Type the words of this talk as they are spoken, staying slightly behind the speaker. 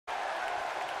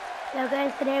So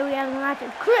guys, today we have a match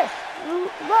of Chris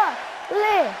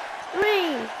Rio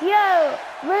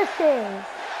versus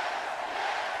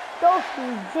Dolph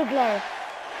Ziggler.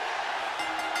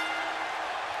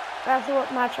 That's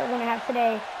what match we're gonna have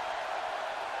today.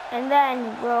 And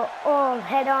then we'll all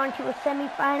head on to a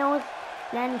semi-finals,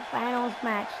 then finals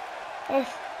match. This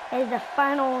is the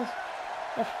final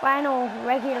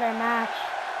regular match.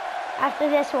 After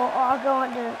this, we'll all go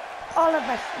into all of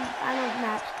us finals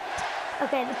match.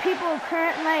 Okay, the people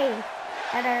currently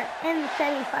that are in the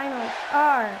semi-finals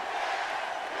are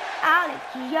Alex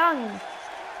Young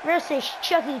versus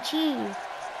Chuck E. Cheese.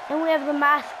 Then we have the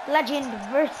Masked Legend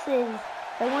versus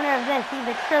the winner of this,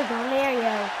 either Chris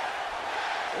Rio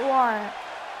or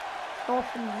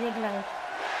Dolph Ziggler.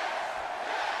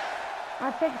 My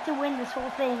pick to win this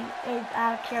whole thing is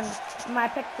Alex Young. My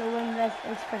pick to win this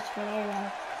is Chris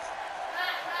Rio.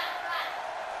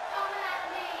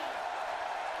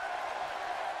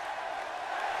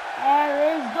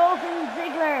 There is Dolph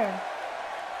Ziggler.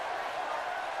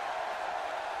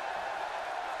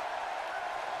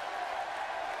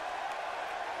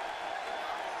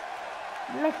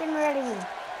 Looking ready.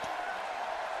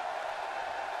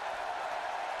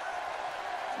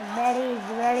 Betty's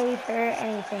ready for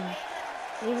anything.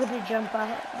 Able to jump out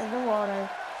of the water.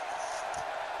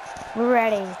 We're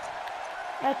ready.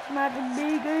 Let's match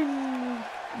begin.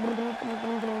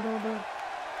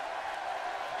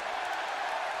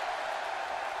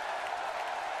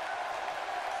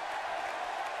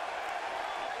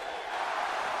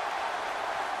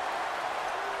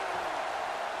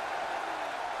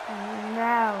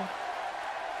 Now,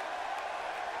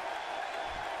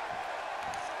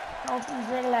 Dolph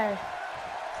Ziggler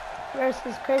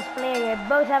versus Chris Rio.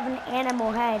 Both have an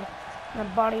animal head and the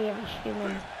body of a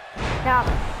human. Now,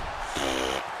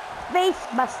 Face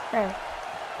Buster.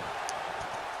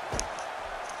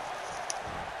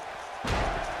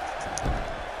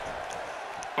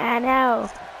 And now,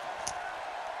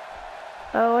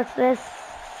 oh, what's this?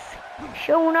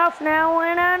 Showing off now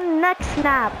in a neck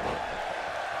snap.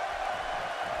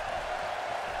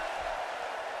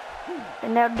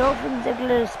 And now Dolph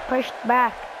Ziggler is pushed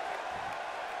back.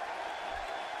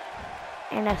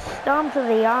 And a stomp to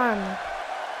the arm.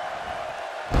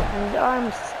 And his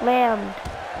arm slammed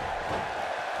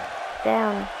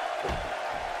down.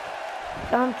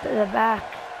 Stomp to the back.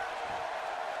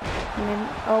 And an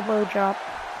elbow drop.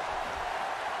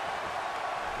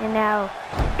 And now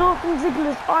Dolph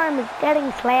Ziggler's arm is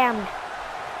getting slammed.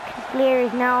 Flair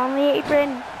is now on the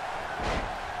apron.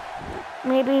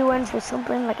 Maybe he went for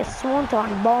something like a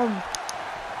swanton bomb.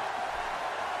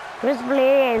 Chris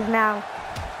Rio is now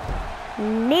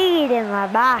knee in the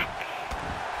back.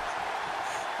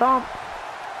 Stomp.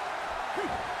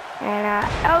 And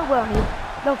elbow.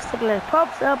 Dolph Ziggler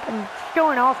pops up and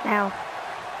showing off now.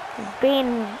 He's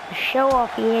being a show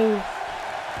off he is.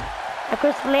 Now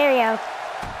Chris Rio.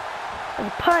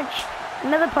 A punch.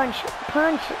 Another punch.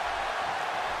 Punch.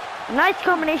 Nice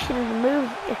combination of the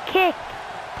moves. A kick.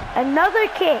 Another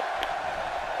kick.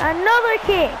 Another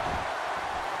kick.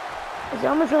 It's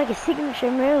almost like a signature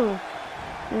move.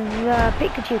 The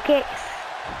Pikachu kicks.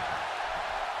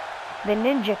 The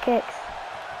ninja kicks.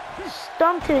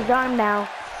 Stomp to his arm now.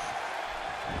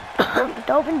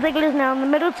 Dolph Ziggler's now in the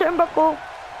middle turnbuckle.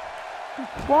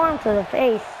 Forearm to the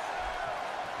face.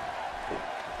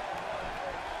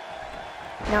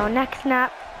 Now neck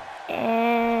snap.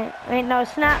 And wait, no,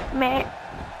 snap, mare.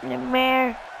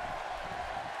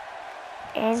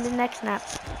 And the neck snap.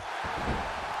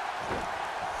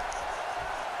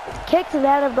 Kick to the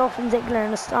head of Dolph Ziggler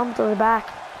and a stomp to the back.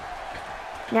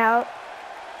 Now,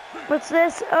 what's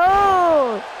this?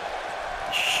 Oh!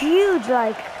 Huge,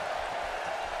 like,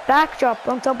 backdrop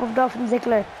on top of Dolph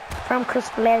Ziggler from Chris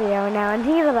Rio now. And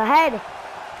knee to the head.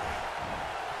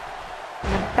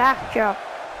 And a backdrop.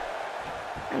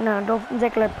 And now Dolph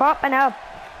Ziggler popping up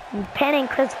and pinning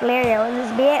Chris Rio. And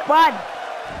this be it. One.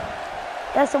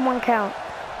 That's a 1 count.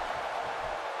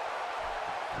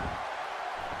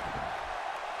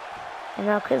 And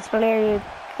now Chris Rio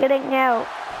getting out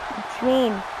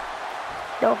between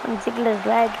Dolph Ziggler's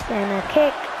legs and a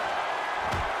kick.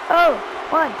 Oh,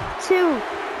 1, 2,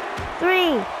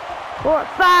 3, 4,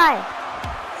 5,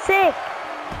 6,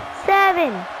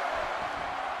 7,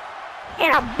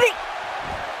 and a big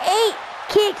 8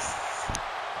 kicks.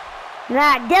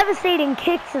 That devastating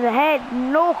kick to the head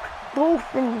knocked Dolph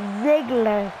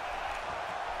Ziggler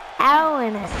out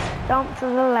and a stomp to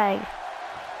the leg.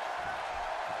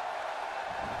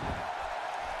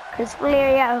 Chris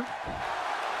Rio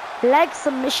leg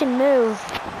submission move.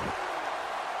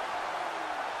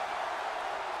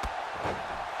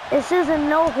 This is a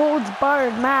no holds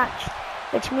barred match.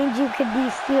 which means you could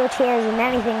use steel chairs and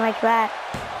anything like that.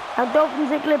 Now Dolph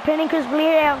Ziggler pinning Chris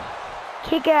Valerio.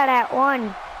 Kick out at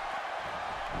 1.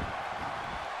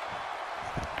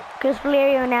 Chris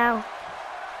Valerio now.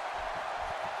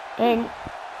 And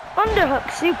underhook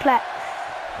suplex.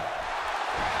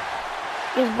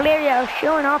 Chris Valerio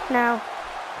showing off now.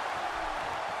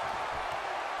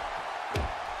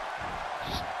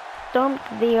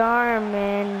 Stumped the arm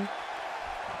and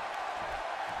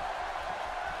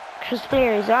Chris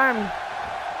Valerio's arm.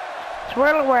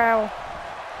 Swirl whirl.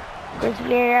 Chris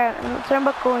Valerio and the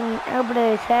turnbuckle and elbow to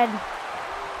his head.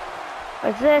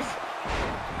 What's this?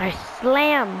 A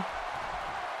slam.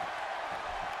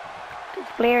 Chris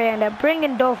Valerio ended up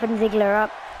bringing Dolph Ziggler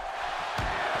up.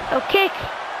 A kick.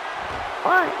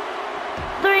 1,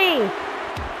 3,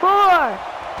 4,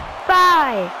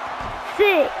 5,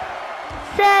 6,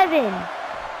 7,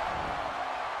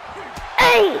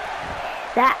 8.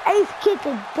 That 8th kick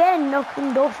again,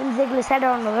 knocking Dolph Ziggler's head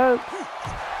on the ropes.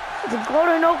 It's going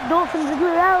to knock Dolph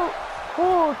Ziggler out.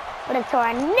 Cool. But a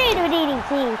tornado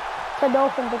DDT to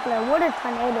Dolph Ziggler. What a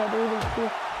tornado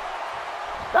DDT.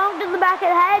 Stomped in the back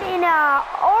of the head in a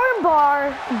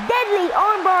armbar. Deadly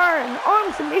armbar. An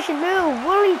arm submission move.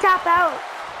 Will he tap out?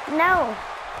 No.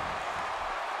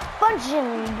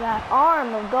 Punching the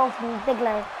arm of Dolph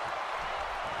Ziggler.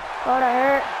 Gotta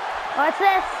hurt. What's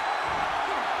this?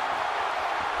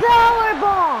 Power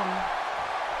bomb.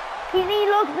 Can he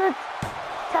look the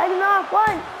time off?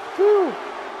 1, 2.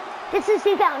 This is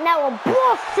 2 count. Now a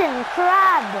Boston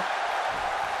crab.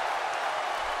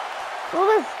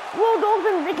 Will Dolph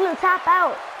Ziggler tap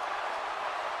out?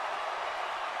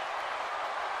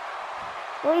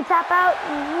 Will he tap out?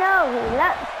 No,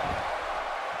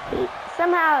 he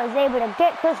somehow is able to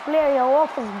get Chris Valerio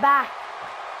off his back.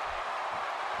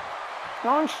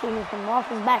 Launching him off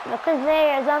his back. Look, Chris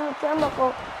Valerio is on the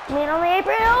turnbuckle. On the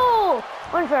apron. Oh!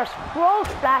 Went for a sprawl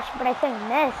splash, but I think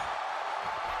missed.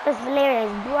 Chris Valerio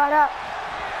is brought up.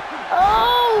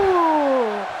 Oh!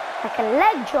 Like a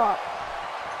leg drop.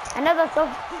 Another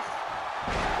Dolph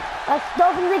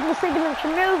Ziggler's signature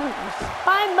move.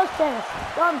 Spine buster and a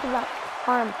stomp to the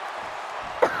arm.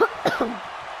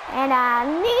 And a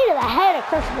knee to the head of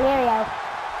Chris Valerio.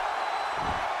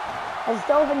 As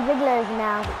Dolph Ziggler is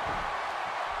now.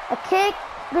 A kick,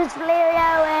 Chris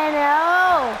Valerio, and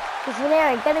oh! Chris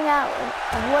Valerio getting out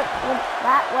of what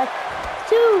that was.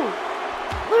 2,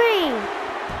 3,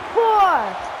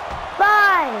 4,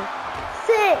 5,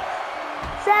 6,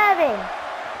 7,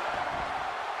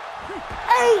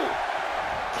 8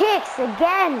 kicks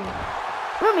again.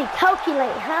 Let me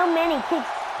calculate how many kicks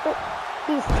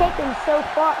he's taken so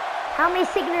far. How many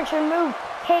signature move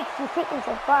kicks he's taken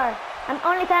so far. I'm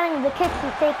only counting the kicks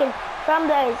he's taken from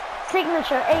those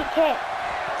signature 8 kicks.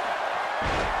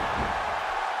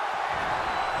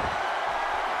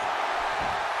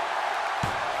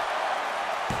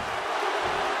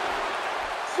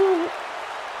 So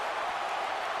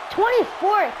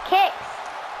 24 kicks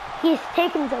he's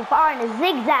taken so far, and a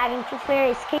zigzag, and Chris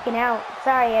Valerio is kicking out.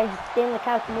 Sorry, I just did the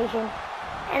calculation.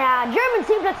 And German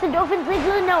suplex to Dolph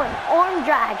Ziggler, no, an arm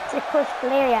drag to Chris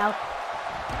Valerio.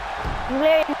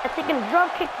 Valerio taking a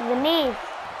drop kick to the knees.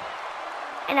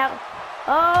 And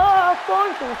oh,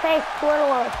 phone to the face,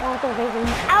 twirl or phone to the face, and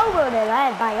elbow to the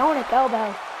head, bionic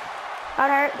elbow. That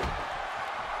hurt.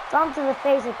 Thumb to the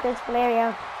face of Chris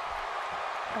Valerio.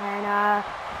 And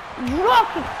drop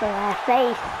kick to the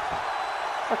face.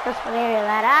 So Chris Valerio,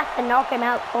 that has to knock him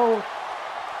out cold.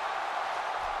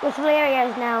 Chris Valerio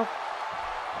is now.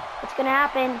 What's gonna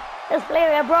happen? Chris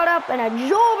Valerio brought up and a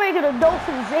jawbreaker to Dolph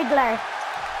Ziggler.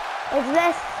 It's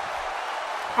this.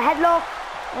 A headlock.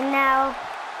 And now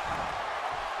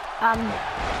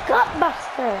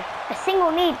gutbuster. A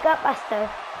single knee gutbuster.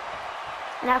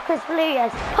 Now Chris Valerio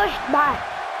is pushed back.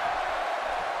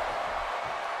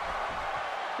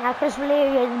 Now Chris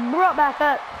Valerio is brought back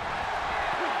up.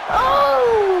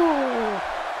 Oh!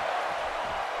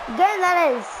 Again, that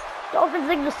is Dolph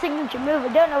Ziggler's signature move. I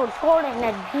don't know what's holding.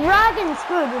 A dragon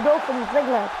screw to Dolph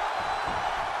Ziggler.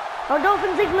 Oh, Dolph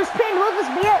Ziggler's pin. Will this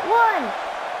be it? 1,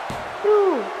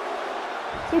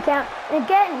 2. 2 count. And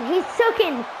again, he's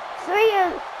taken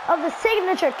 3 of the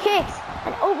signature kicks.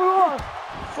 And overall,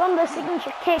 from the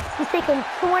signature kicks, he's taken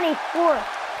 24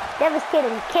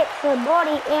 devastating kicks to the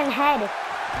body and head.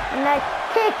 And that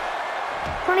kick,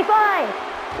 25,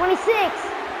 26,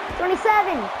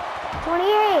 27,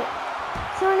 28,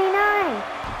 29,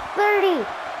 30,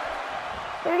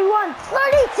 31,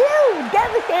 32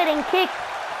 devastating kicks.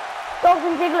 Dolph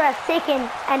Ziggler has taken,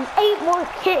 and 8 more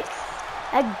kicks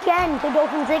again to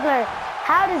Dolph Ziggler.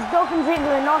 How does Dolph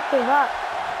Ziggler not give up?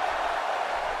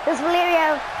 Chris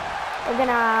Valerio They're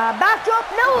gonna back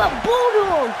up. No, a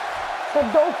bulldog for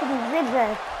Dolphin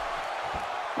Ziggler.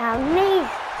 Now knees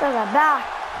to the back.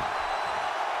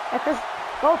 Because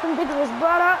Dolphin Ziggler is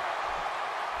brought up.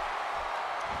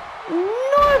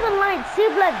 Northern Light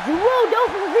suplex. Whoa,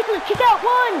 Dolphin Ziggler kick out.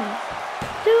 1,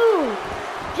 2.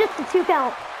 Just a 2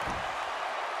 count.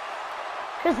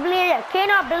 Chris Valeria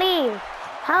cannot believe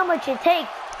how much it takes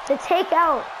to take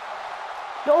out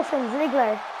Dolphin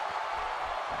Ziggler.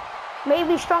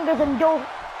 Maybe stronger than Dolph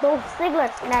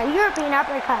Ziggler in a European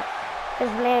uppercut.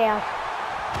 Chris Valeria.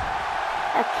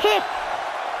 A kick.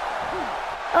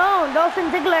 Oh, Dolphin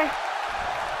Ziggler.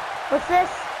 What's this?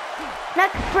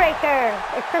 Neck breaker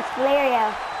for Chris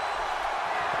Valeria.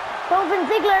 Dolphin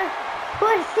Ziggler.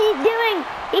 What is he doing?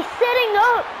 He's sitting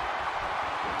up.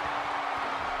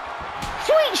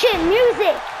 Sweet chin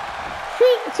music.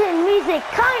 Sweet chin music.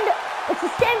 It's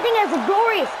the same thing as a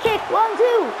glorious kick. 1,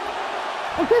 2.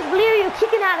 And Chris Valeria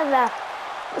kicking out of the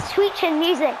sweet chin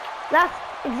music. That's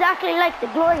exactly like the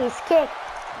glorious kick.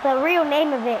 The real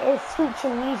name of it is sweet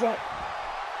chin music.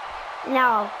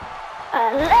 Now,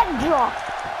 a leg drop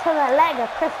to the leg of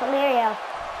Chris Valeria.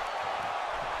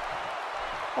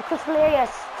 And Chris Valeria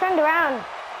turned around.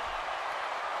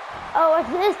 Oh, what's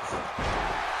this?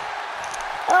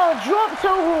 Oh, drop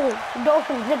toe hold to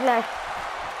Dolphin Ziggler.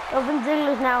 Dolphin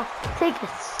Ziggler's now taking a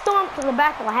stomp to the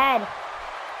back of the head.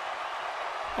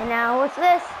 And now, what's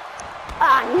this?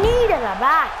 Knee to the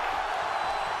back.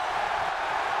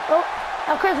 Oh,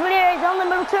 now Chris Valeria is on the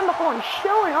middle turnbuckle and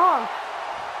showing off.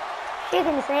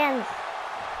 Shaking his hands.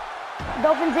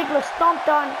 Dolphin Ziggler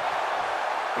stomped on.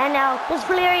 And now Chris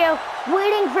Valeria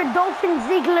waiting for Dolphin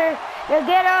Ziggler to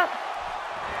get up.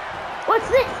 What's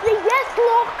this? The yes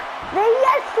lock. The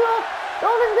yes lock.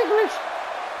 Dolphin Ziggler.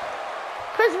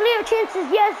 Chris Valeria chances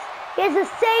yes. He has the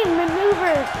same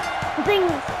maneuvers and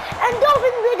things. And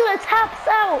Dolphin Ziggler taps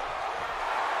out.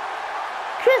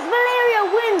 Chris Valeria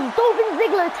wins. Dolphin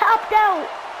Ziggler tapped out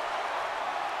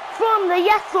from the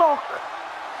yes lock.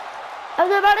 I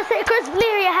was about to say Chris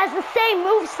Valeria has the same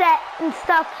moveset and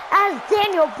stuff as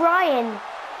Daniel Bryan.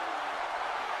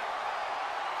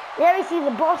 There we see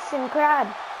the Boston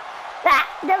Crab. That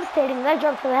devastating leg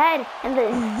drop to the head and the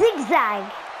zigzag.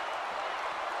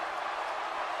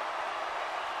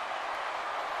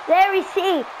 There we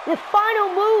see the final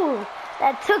move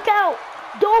that took out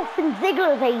Dolphin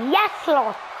Ziggler, the yes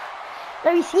lock.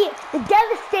 There we see it, the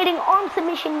devastating arm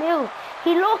submission move.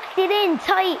 He locked it in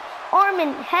tight. Arm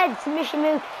and head submission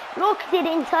move. Locked it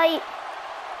in tight.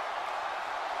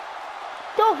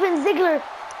 Dolphin Ziggler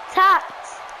tapped.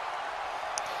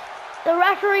 The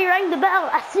referee rang the bell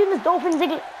as soon as Dolphin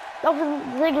Ziggler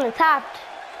tapped.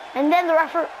 And then the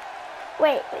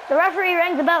referee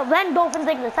rang the bell, then Dolphin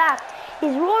Ziggler tapped.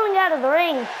 He's rolling out of the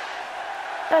ring.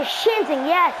 They're chanting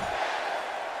yes.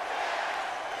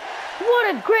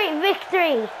 What a great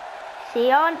victory. See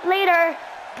you on later.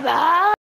 Bye.